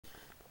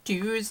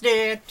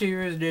Tuesday,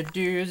 Tuesday,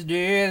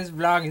 Tuesday. This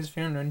vlog is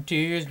filmed on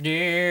Tuesday.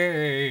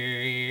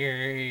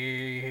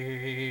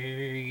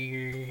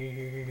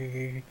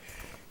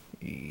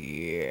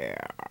 Yeah.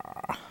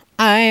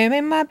 I am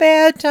in my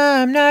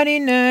bedtime, nighty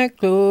night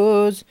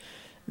clothes.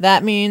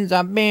 That means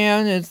I've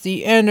been. It's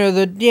the end of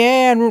the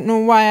day. I don't know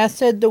why I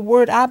said the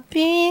word I've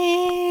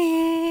been.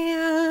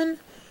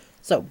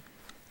 So,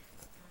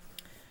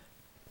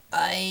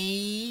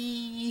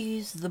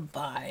 I's the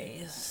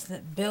buys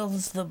that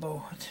builds the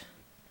boat.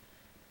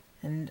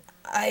 And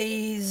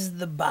I's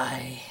the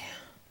buy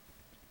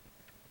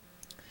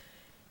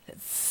that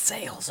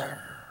sails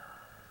her.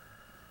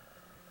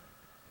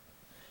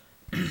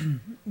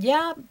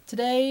 Yeah,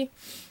 today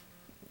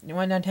I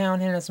went downtown,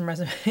 handed out some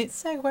resumes.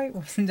 Segway,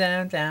 went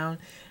downtown,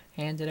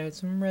 handed out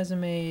some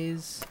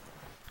resumes,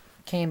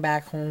 came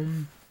back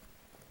home,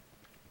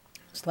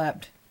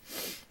 slept,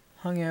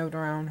 hung out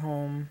around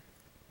home.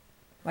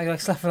 Like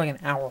slept for like an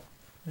hour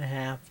and a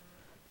half,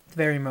 at the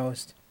very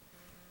most.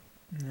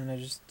 And then I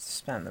just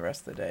spent the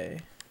rest of the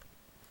day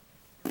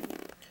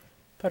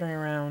puttering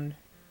around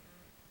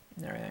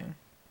and everything.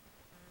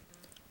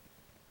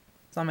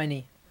 It's on my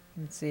knee.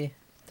 Let's see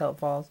till it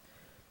falls.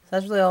 So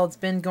that's really all that's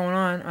been going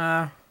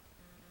on.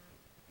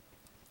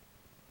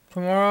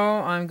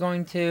 Tomorrow I'm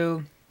going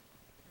to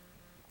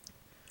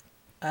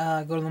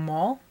go to the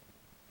mall.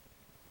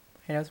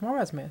 Hand out some more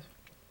resumes.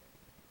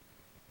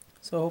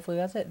 So hopefully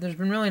that's it. There's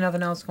been really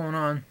nothing else going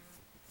on.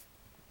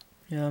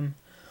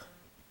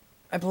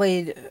 I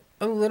played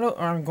a little,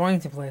 or I'm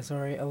going to play,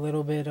 sorry, a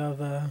little bit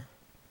of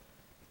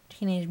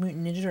Teenage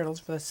Mutant Ninja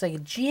Turtles for the sake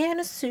of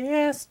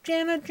Genesis.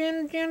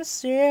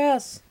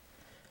 Genesis.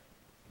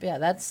 But yeah,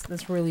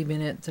 that's really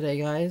been it today,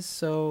 guys.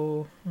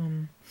 So,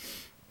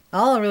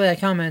 all really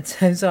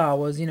comments I saw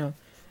was,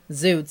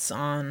 Zoots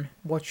on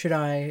what should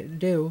I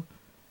do,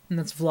 and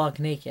that's vlog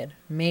naked.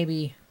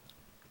 Maybe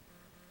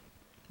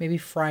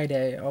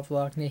Friday I'll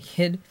vlog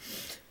naked.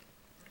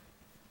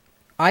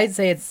 I'd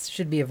say it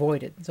should be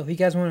avoided. So if you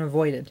guys want to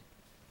avoid it,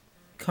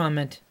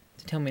 comment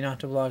to tell me not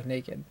to vlog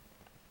naked.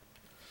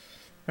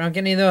 If I don't get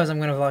any of those, I'm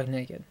going to vlog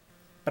naked.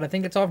 But I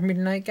think that's all for me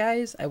tonight,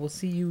 guys. I will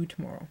see you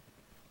tomorrow.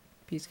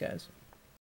 Peace, guys.